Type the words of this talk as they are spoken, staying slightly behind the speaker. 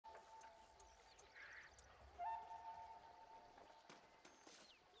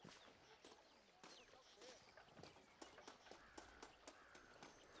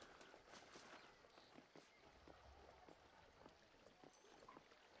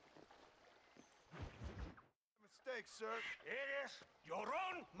thanks, sir. Eres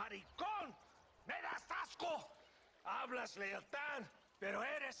llorón, maricón. Me das asco. Hablas lealtad, pero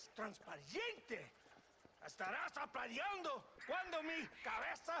eres transparente. Estarás aplaudiendo cuando mi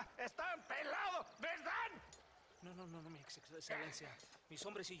cabeza está empelado, ¿verdad? No, mi excelencia. Mis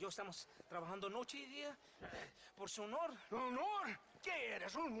hombres y yo estamos trabajando noche y día por su honor. ¿Honor? ¿Qué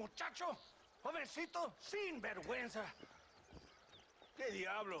eres, un muchacho? Jovencito, sin vergüenza. ¿Qué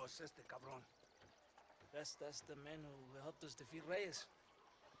diablos es este cabrón? That's the man who helped us defeat Reyes.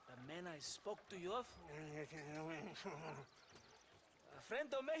 The man I spoke to you of. A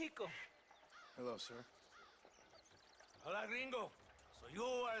friend of Mexico. Hello, sir. Hola, gringo. So you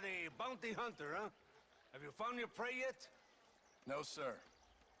are the bounty hunter, huh? Have you found your prey yet? No, sir.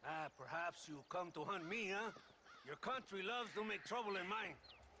 Ah, perhaps you come to hunt me, huh? Your country loves to make trouble in mine.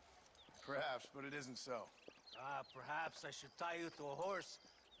 Perhaps, but it isn't so. Ah, perhaps I should tie you to a horse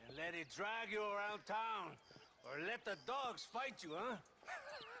and let it drag you around town. Or let the dogs fight you, huh?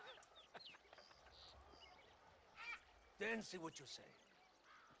 Then see what you say.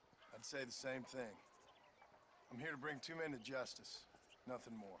 I'd say the same thing. I'm here to bring two men to justice,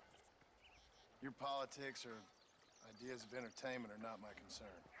 nothing more. Your politics or ideas of entertainment are not my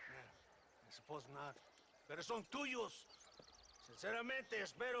concern. I suppose not. Pero son tuyos. Sinceramente,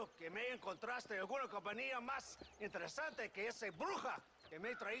 espero que me encontraste alguna compañía más interesante que esa bruja que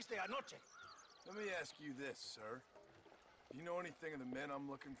me traíste anoche. Let me ask you this, sir. Do you know anything of the men I'm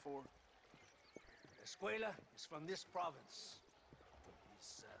looking for? La escuela is from this province.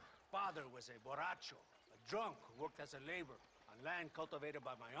 His father was a borracho, a drunk who worked as a laborer on land cultivated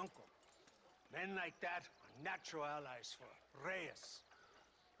by my uncle. Men like that are natural allies for Reyes.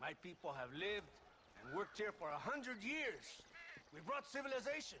 My people have lived and worked here for 100 years. We brought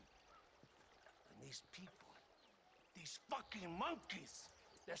civilization. And these people, these fucking monkeys,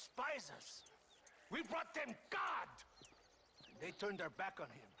 despise us. We brought them God! And they turned their back on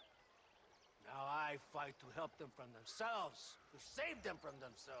him. Now I fight to help them from themselves, to save them from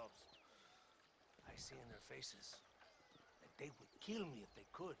themselves. I see in their faces that they would kill me if they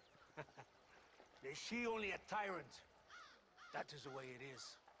could. They see only a tyrant. That is the way it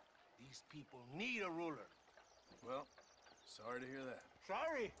is. These people need a ruler. Well, sorry to hear that.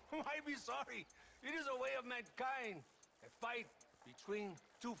 Sorry? Why be sorry? It is a way of mankind. A fight between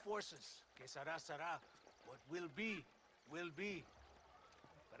two forces. Que será, será. What will be, will be.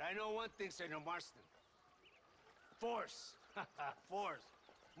 But I know one thing, Senor Marston. Force, force,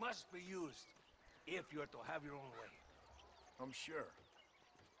 must be used if you're to have your own way. I'm sure.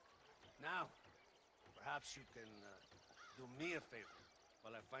 Now, perhaps you can do me a favor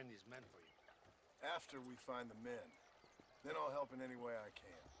while I find these men for you. After we find the men, then I'll help in any way I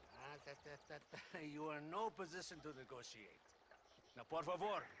can. You are in no position to negotiate. Now, por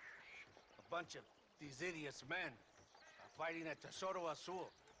favor, a bunch of these idiots men are fighting at Tesoro Azul.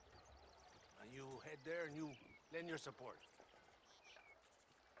 Now you head there and you lend your support.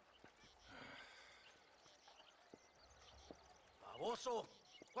 Baboso,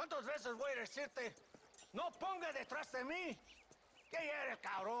 ¿cuántas veces voy a decirte? No ponga detrás de mí. ¿Qué eres,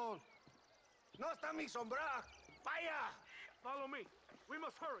 cabrón? No está mi sombra. Vaya. Follow me. We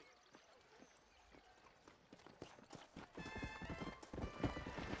must hurry.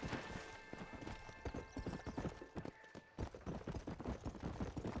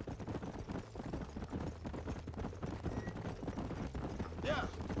 Yeah.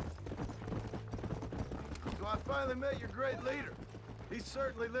 So I finally met your great leader. He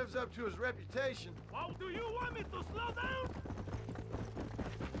certainly lives up to his reputation. Well, do you want me to slow down?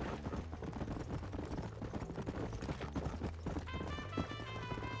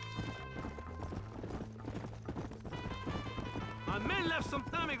 My men left some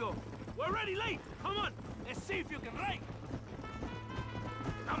time ago. We're already late. Come on, let's see if you can ride.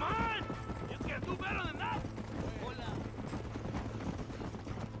 Come on! You can do better than that. Hola.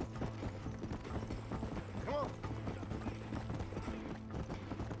 Come on.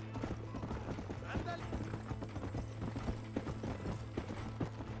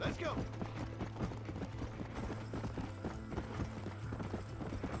 Let's go.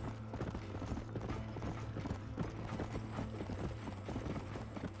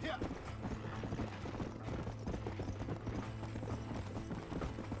 Yeah.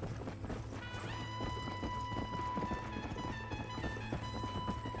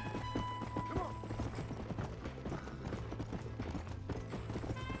 Come on.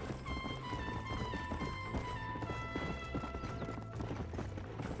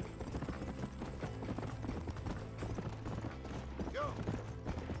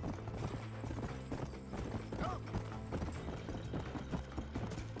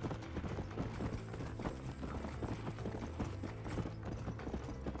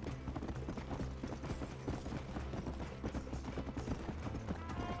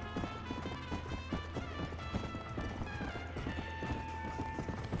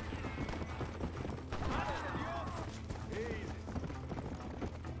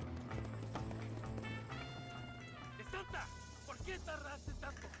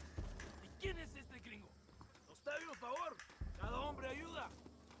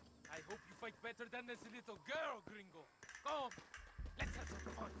 better than this little girl, gringo. Come, let's have some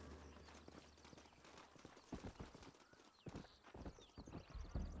fun.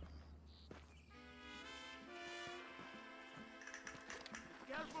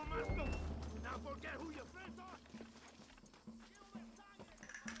 Careful, Marston. Now forget who your friends are.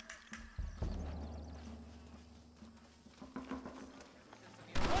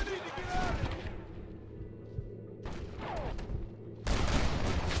 I need to get out of here!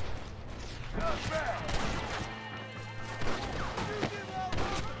 Not bad! You give out a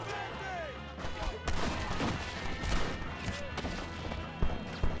bad day!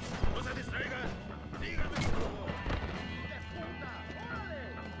 ¡No se distraigan! ¡Síganme, por favor! ¡Despunta! ¡Órale!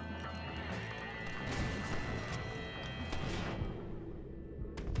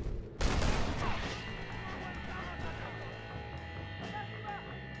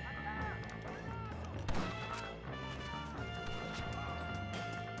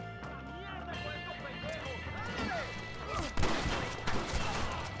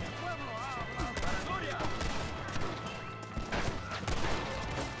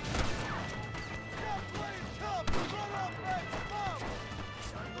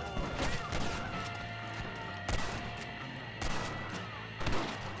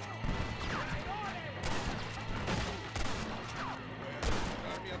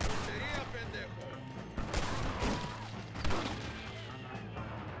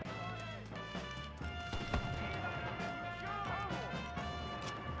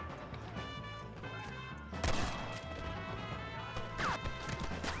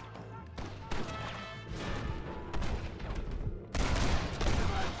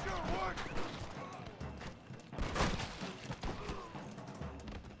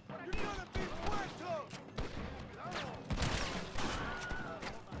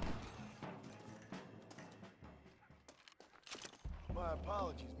 My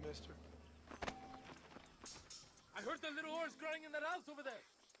apologies, mister. I heard the little horse crying in that house over there.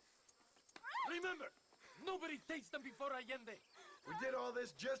 Remember, nobody takes them before Allende. We did all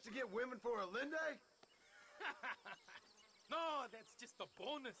this just to get women for Allende? No, that's just a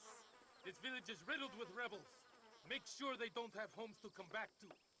bonus. This village is riddled with rebels. Make sure they don't have homes to come back to.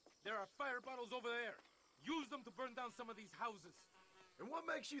 There are fire bottles over there. Use them to burn down some of these houses. And what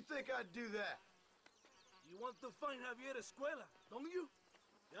makes you think I'd do that? You want to find Javier Escuela, don't you?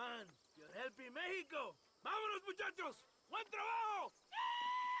 John, you're helping Mexico. ¡Vámonos, muchachos! ¡Buen trabajo!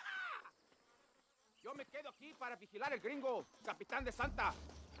 Yo me quedo aquí para vigilar el gringo, capitán de Santa.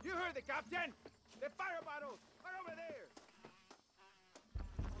 You heard the captain. The fire bottles are over there.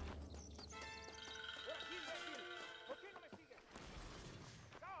 Por aquí, imbécil. ¿Por qué no me sigues?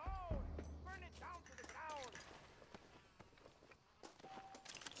 Go! Burn it down to the ground.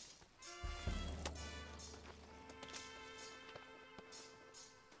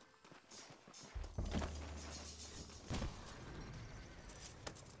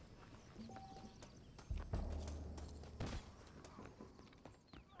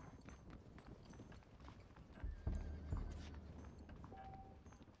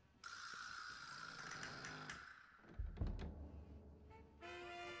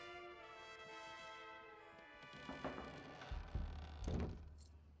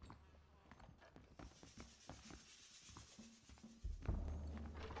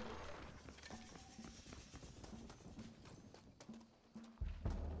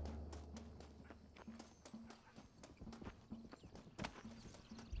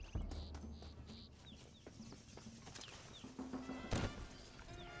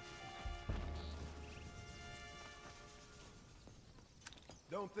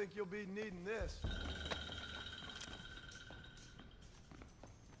 Don't think you'll be needing this.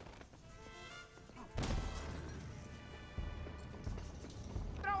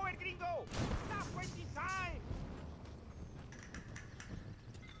 Throw it, gringo! Stop wasting time!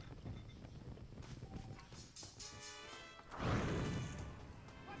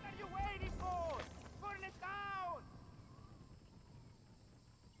 What are you waiting for? Burn it down!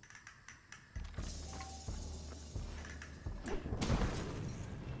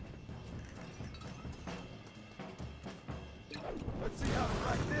 Let's see how to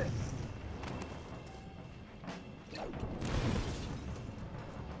write this.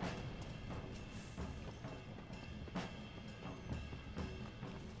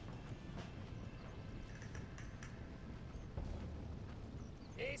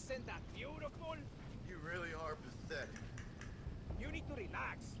 Isn't that beautiful? You really are pathetic. You need to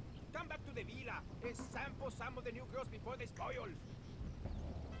relax. Come back to the villa and sample some of the new girls before they spoil.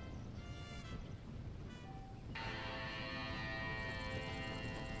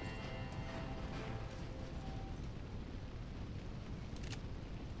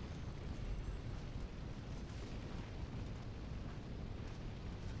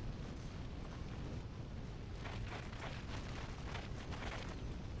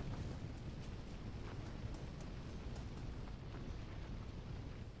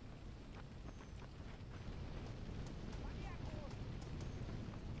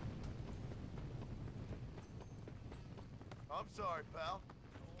 I'm sorry, pal.